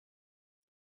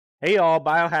Hey y'all,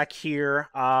 Biohack here.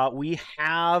 We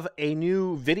have a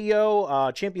new video,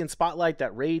 Champion Spotlight,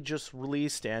 that Raid just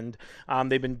released, and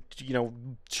they've been,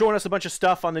 showing us a bunch of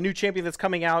stuff on the new champion that's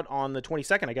coming out on the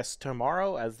 22nd, I guess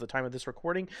tomorrow, as the time of this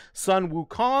recording, Sun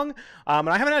Wukong. And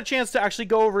I haven't had a chance to actually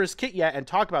go over his kit yet and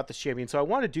talk about this champion, so I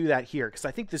want to do that here, because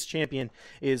I think this champion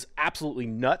is absolutely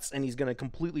nuts, and he's going to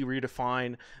completely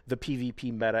redefine the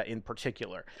PvP meta in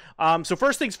particular. So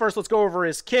first things first, let's go over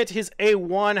his kit. His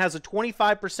A1 has a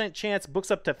 25% chance, books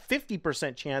up to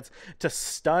 50% chance to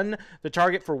stun the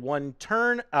target for one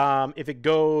turn. If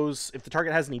the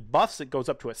target has any buffs, it goes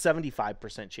up to a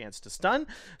 75% chance to stun.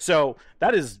 So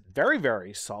that is very,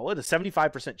 very solid. A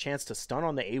 75% chance to stun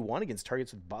on the A1 against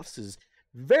targets with buffs is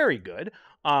very good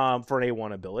for an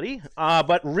A1 ability.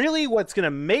 But really what's going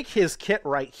to make his kit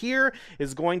right here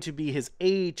is going to be his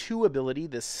A2 ability,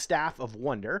 this Staff of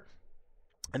Wonder.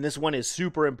 And this one is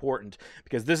super important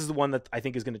because this is the one that I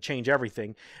think is going to change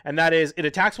everything. And that is, it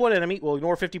attacks one enemy, will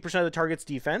ignore 50% of the target's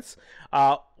defense.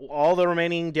 All the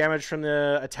remaining damage from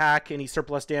the attack, any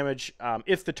surplus damage,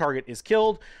 if the target is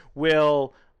killed,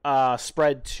 will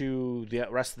spread to the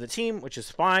rest of the team, which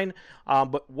is fine.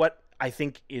 But what I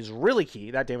think is really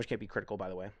key, that damage can't be critical, by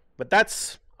the way. But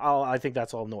I think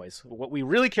that's all noise. What we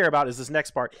really care about is this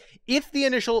next part. If the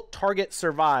initial target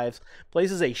survives,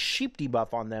 places a sheep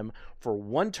debuff on them for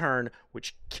one turn,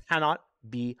 which cannot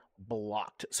be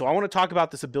blocked. So I want to talk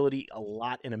about this ability a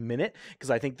lot in a minute,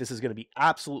 because I think this is going to be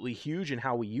absolutely huge in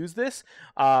how we use this.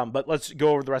 But let's go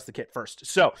over the rest of the kit first.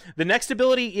 So the next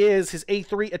ability is his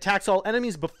A3, attacks all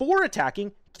enemies before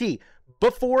attacking. Key.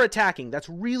 Before attacking, that's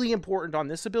really important on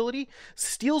this ability.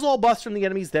 Steals all buffs from the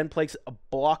enemies, then places a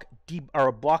block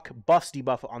buffs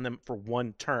debuff on them for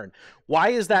one turn. Why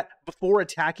is that before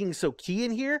attacking so key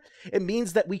in here? It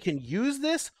means that we can use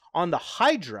this on the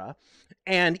Hydra,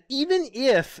 and even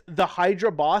if the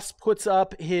Hydra boss puts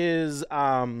up his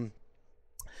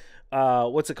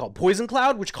what's it called? Poison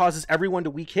Cloud, which causes everyone to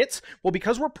weak hits. Well,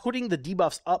 because we're putting the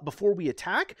debuffs up before we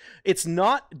attack, it's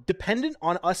not dependent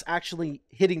on us actually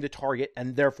hitting the target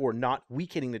and therefore not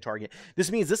weak hitting the target. This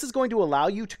means this is going to allow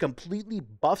you to completely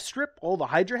buff strip all the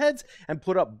Hydra heads and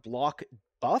put up block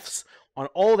buffs on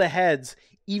all the heads,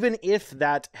 even if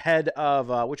that head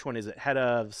of, which one is it? Head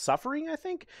of Suffering, I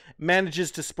think, manages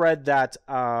to spread that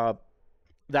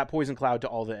poison cloud to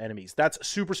all the enemies. That's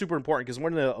super, super important, because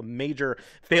one of the major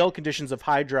fail conditions of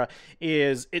Hydra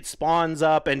is it spawns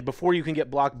up, and before you can get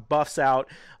block buffs out,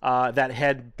 that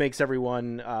head makes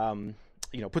everyone,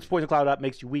 puts poison cloud up,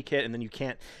 makes you weak hit, and then you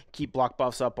can't keep block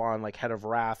buffs up on like Head of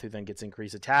Wrath, who then gets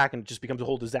increased attack, and it just becomes a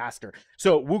whole disaster.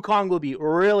 So Wukong will be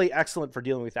really excellent for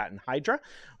dealing with that in Hydra.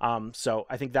 So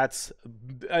I think that's,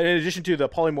 in addition to the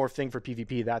polymorph thing for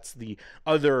PvP, that's the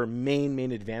other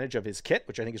main advantage of his kit,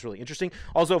 which I think is really interesting.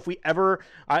 Also, if we ever,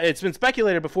 it's been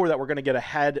speculated before that we're going to get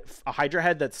a Hydra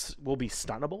head will be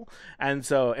stunnable, and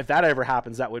so if that ever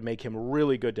happens, that would make him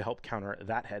really good to help counter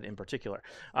that head in particular.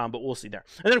 But we'll see there.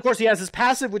 And then of course he has his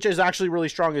passive, which is actually really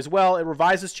strong as well. It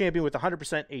revises champion with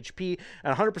 100% HP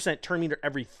and 100% turn meter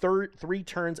every 3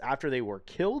 turns after they were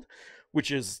killed, which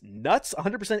is nuts.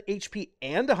 100% HP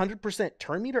and 100%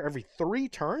 turn meter every 3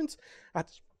 turns.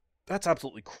 That's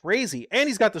absolutely crazy. And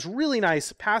he's got this really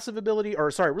nice passive ability,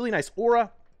 really nice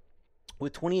aura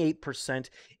with 28%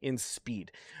 in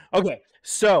speed. Okay,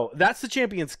 so that's the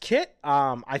champion's kit.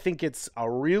 I think it's a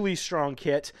really strong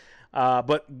kit.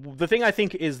 But the thing I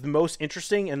think is the most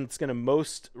interesting, and it's going to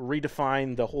most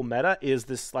redefine the whole meta, is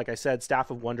this, like I said,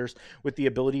 Staff of Wonders with the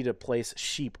ability to place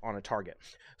sheep on a target.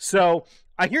 So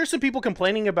I hear some people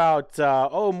complaining about,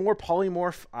 more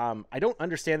polymorph. I don't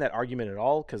understand that argument at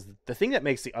all, because the thing that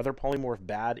makes the other polymorph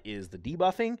bad is the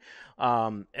debuffing,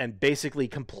 and basically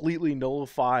completely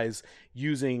nullifies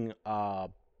using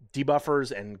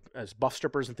debuffers and buff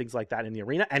strippers and things like that in the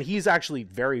arena, and he's actually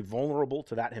very vulnerable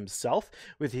to that himself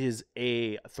with his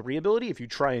A3 ability. If you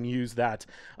try and use that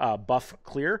buff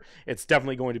clear, it's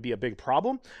definitely going to be a big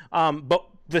problem. But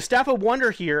the Staff of Wonder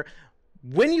here,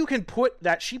 when you can put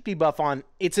that sheep debuff on,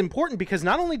 it's important because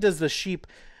not only does the sheep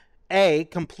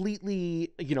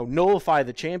completely, nullify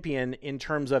the champion in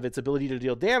terms of its ability to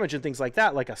deal damage and things like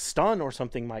that, like a stun or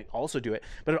something might also do it,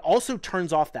 but it also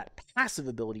turns off that passive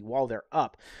ability while they're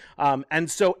up. And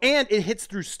it hits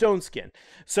through Stone Skin.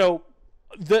 So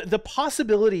the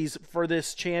possibilities for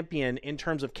this champion in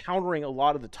terms of countering a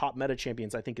lot of the top meta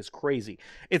champions, I think, is crazy.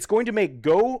 It's going to make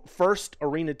go first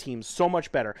arena teams so much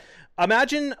better.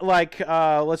 Imagine, like,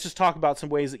 let's just talk about some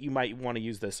ways that you might want to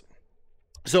use this.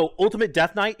 So Ultimate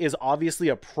Death Knight is obviously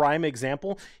a prime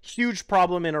example. Huge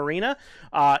problem in Arena.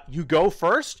 You go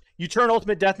first, You turn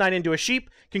Ultimate Death Knight into a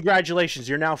sheep. Congratulations,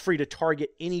 you're now free to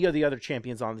target any of the other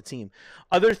champions on the team.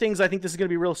 Other things I think this is going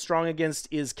to be real strong against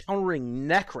is countering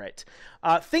Necrit.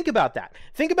 Think about that.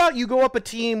 Think about you go up a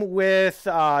team with,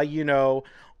 you know,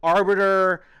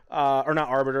 Arbiter, or not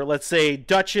Arbiter, let's say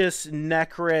Duchess,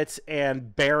 Necrit,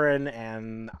 and Baron,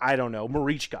 and I don't know,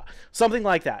 Marichka. Something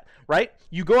like that, right?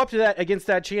 You go up to that against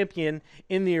that champion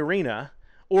in the arena,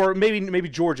 or maybe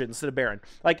Georgia instead of Baron.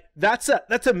 Like, that's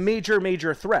a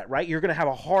major threat, right? You're going to have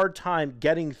a hard time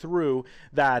getting through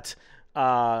that,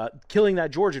 killing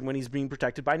that Georgian when he's being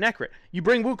protected by Necrit. You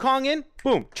bring Wukong in,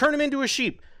 boom, turn him into a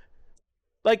sheep.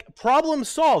 Like, problem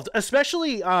solved,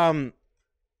 especially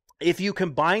if you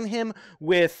combine him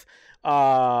with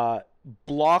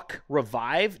block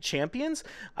revive champions.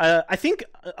 I think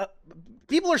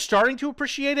people are starting to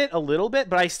appreciate it a little bit,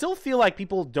 but I still feel like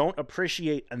people don't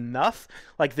appreciate enough,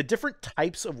 like, the different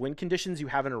types of win conditions you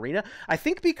have in Arena. I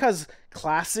think because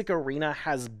Classic Arena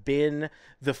has been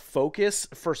the focus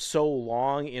for so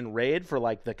long in Raid for,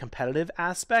 like, the competitive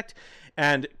aspect,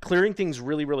 and clearing things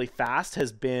really fast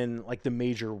has been, like, the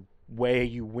major way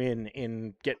you win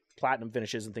and get platinum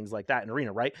finishes and things like that in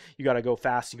Arena, right? You got to go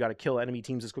fast, you got to kill enemy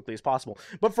teams as quickly as possible.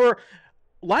 But for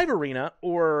Live Arena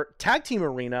or Tag Team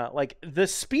Arena, like, the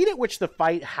speed at which the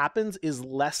fight happens is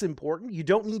less important. You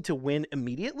don't need to win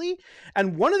immediately.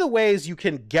 And one of the ways you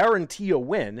can guarantee a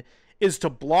win is to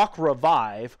block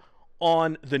revive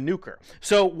on the nuker.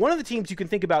 So one of the teams you can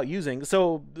think about using,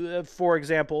 so for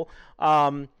example,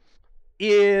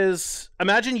 is,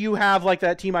 imagine you have, like,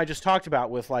 that team I just talked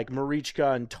about with, like,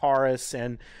 Marichka and Taurus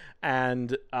and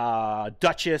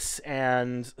Duchess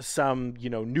and some,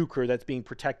 you know, nuker that's being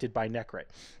protected by Necrit.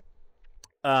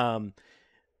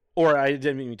 Or I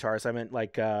didn't mean Taurus, I meant,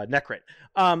 like, Necrit.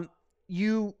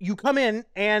 You come in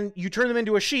and you turn them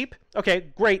into a sheep.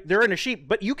 Okay, great, they're in a sheep,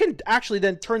 but you can actually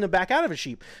then turn them back out of a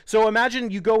sheep. So imagine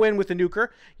you go in with the nuker,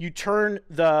 you turn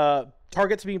the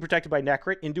target's being protected by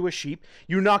Necrit into a sheep,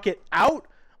 you knock it out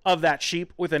of that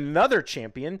sheep with another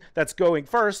champion that's going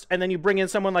first, and then you bring in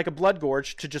someone like a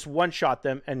Bloodgorge to just one-shot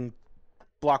them and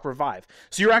block revive.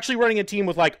 So you're actually running a team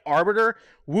with, like, Arbiter,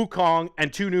 Wukong,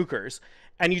 and 2 nukers,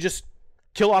 and you just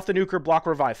kill off the nuker, block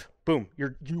revive. Boom,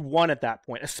 you won at that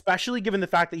point, especially given the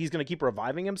fact that he's going to keep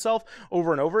reviving himself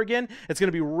over and over again. It's going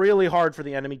to be really hard for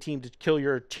the enemy team to kill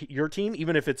your team,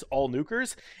 even if it's all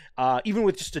nukers, even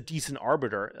with just a decent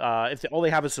Arbiter. If all they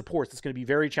have is supports, it's going to be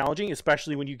very challenging,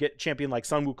 especially when you get champion like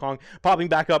Sun Wukong popping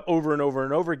back up over and over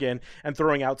and over again and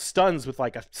throwing out stuns with,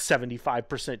 like, a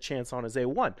 75% chance on his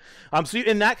A1. So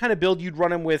in that kind of build, you'd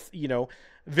run him with, you know,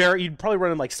 you'd probably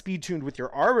run him, like, speed tuned with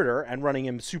your Arbiter and running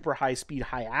him super high speed,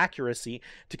 high accuracy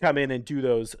to come in and do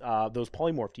those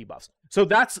polymorph debuffs. So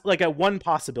that's, like, a one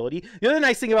possibility. The other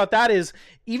nice thing about that is,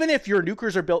 even if your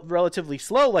nukers are built relatively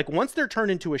slow, like, once they're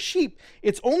turned into a sheep,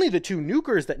 it's only the 2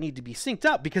 nukers that need to be synced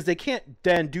up, because they can't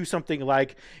then do something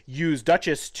like use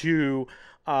Duchess to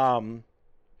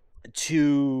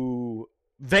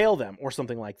veil them or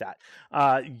something like that.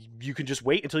 You can just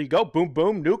wait until you go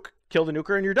boom nuke, kill the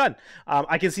nuker, and you're done.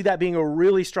 I can see that being a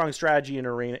really strong strategy in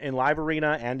Arena, in Live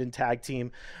Arena, and in Tag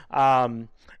Team.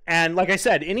 And like I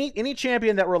said, any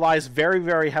champion that relies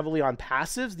very heavily on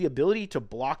passives, the ability to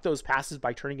block those passives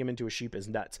by turning him into a sheep is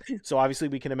nuts. So obviously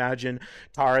we can imagine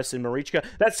Taurus and Marichka.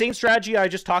 That same strategy I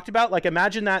just talked about, like,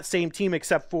 imagine that same team,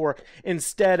 except for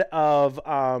instead of,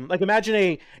 like,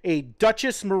 imagine a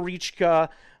Duchess, Marichka,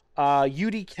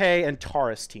 UDK, and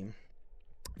Taurus team.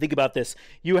 Think about this.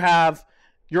 You have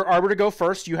your Arbiter go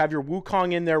first, you have your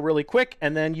Wukong in there really quick,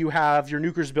 and then you have your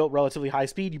nukers built relatively high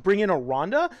speed. You bring in a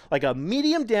Ronda, like a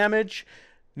medium damage,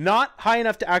 not high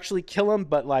enough to actually kill him,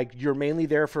 but, like, you're mainly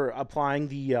there for applying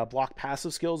the block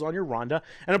passive skills on your Ronda,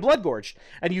 and a Bloodgorge.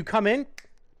 And you come in,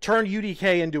 turn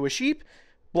UDK into a sheep,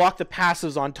 block the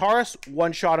passives on Taurus,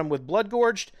 one-shot him with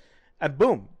Bloodgorged, and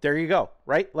boom, there you go,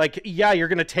 right? Like, yeah, you're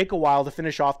going to take a while to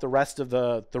finish off the rest of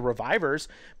the revivers,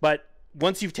 but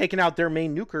once you've taken out their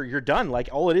main nuker, you're done. Like,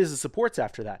 all it is supports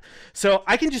after that. So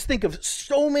I can just think of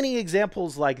so many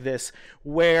examples like this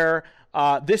where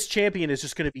this champion is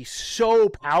just going to be so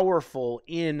powerful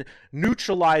in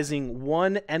neutralizing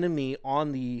one enemy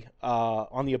on the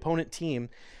opponent team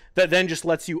that then just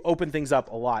lets you open things up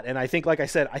a lot. And I think, like I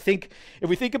said, I think if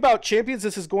we think about champions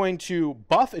this is going to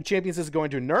buff and champions this is going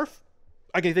to nerf,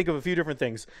 I can think of a few different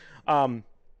things.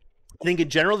 I think in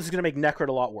general, this is going to make Necrit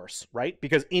a lot worse, right?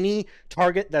 Because any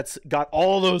target that's got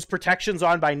all those protections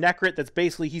on by Necrit, that's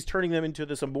basically, he's turning them into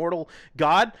this immortal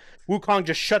god, Wukong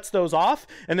just shuts those off,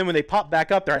 and then when they pop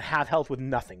back up, they're at half health with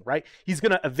nothing, right? He's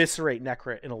going to eviscerate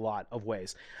Necrit in a lot of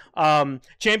ways.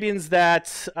 Champions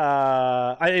that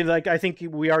I think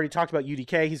we already talked about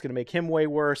UDK. He's going to make him way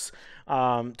worse.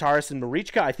 Taurus and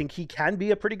Marichka, I think he can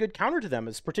be a pretty good counter to them,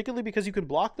 particularly because you can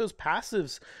block those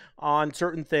passives on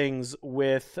certain things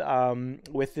with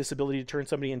this ability to turn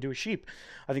somebody into a sheep.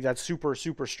 I think that's super,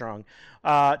 super strong.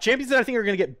 Champions that I think are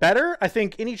going to get better, I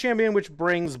think any champion which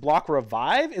brings block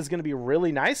revive is going to be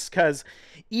really nice, because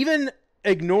even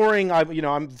ignoring,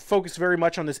 I'm focused very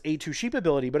much on this A2 sheep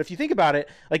ability, but if you think about it,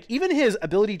 like even his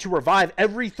ability to revive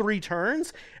every 3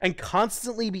 turns and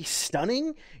constantly be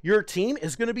stunning your team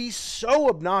is going to be so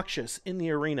obnoxious in the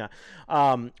arena,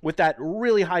 with that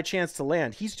really high chance to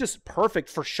land. He's just perfect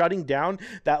for shutting down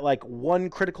that like one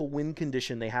critical win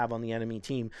condition they have on the enemy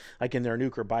team, like in their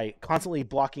nuker, by constantly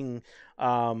blocking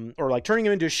or like turning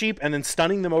him into a sheep and then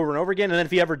stunning them over and over again. And then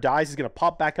if he ever dies, he's going to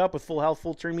pop back up with full health,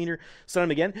 full turn meter, stun him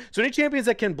again. So any champions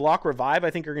that can block revive, I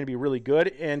think, are going to be really good.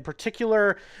 In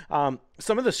particular,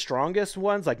 some of the strongest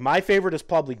ones, like my favorite is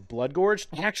probably Bloodgorge.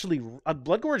 Actually,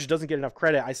 Bloodgorge doesn't get enough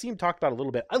credit. I see him talked about a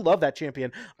little bit. I love that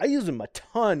champion. I use him a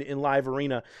ton in live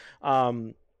arena.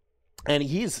 And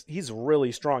he's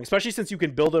really strong, especially since you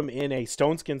can build him in a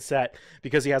stone skin set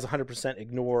because he has 100%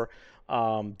 ignore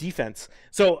defense.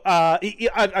 So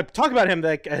I talk about him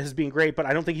like as being great, but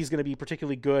I don't think he's going to be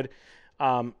particularly good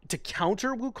to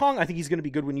counter Wukong. I think he's going to be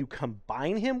good when you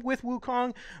combine him with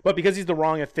Wukong, but because he's the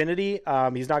wrong affinity,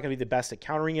 he's not going to be the best at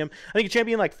countering him. I think a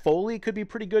champion like Foley could be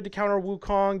pretty good to counter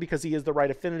Wukong because he is the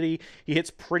right affinity. He hits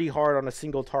pretty hard on a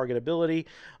single target ability.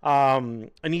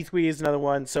 Anithwi is another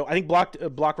one. So I think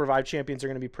block revive champions are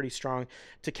going to be pretty strong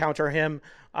to counter him.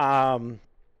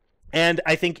 And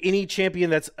I think any champion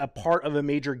that's a part of a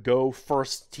major go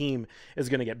first team is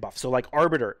going to get buffed. So like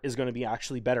Arbiter is going to be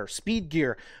actually better. Speed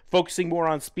gear, focusing more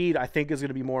on speed, I think is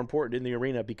going to be more important in the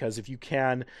arena, because if you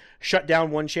can shut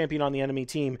down one champion on the enemy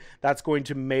team, that's going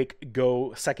to make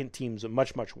go second teams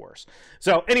much, much worse.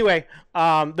 So anyway,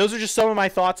 those are just some of my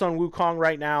thoughts on Wukong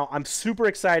right now. I'm super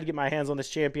excited to get my hands on this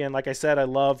champion. Like I said, I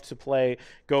love to play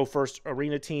go first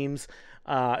arena teams,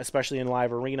 especially in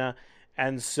live arena.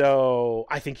 And so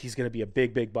I think he's going to be a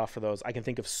big, big buff for those. I can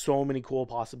think of so many cool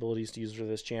possibilities to use for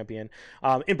this champion.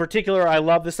 In particular, I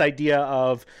love this idea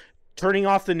of turning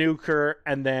off the nuker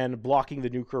and then blocking the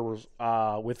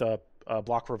nuker with a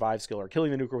block revive skill, or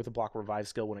killing the nuker with a block revive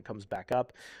skill when it comes back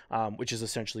up, which is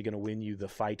essentially going to win you the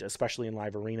fight, especially in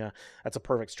live arena. That's a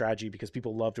perfect strategy because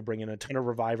people love to bring in a ton of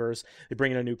revivers. They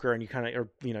bring in a nuker and you kind of,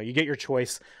 you get your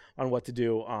choice on what to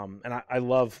do. And I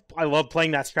love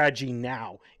playing that strategy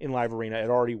now in live arena. It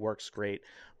already works great.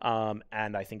 And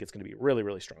I think it's going to be really,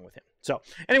 really strong with him. So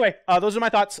anyway, those are my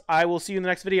thoughts. I will see you in the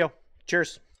next video.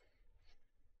 Cheers.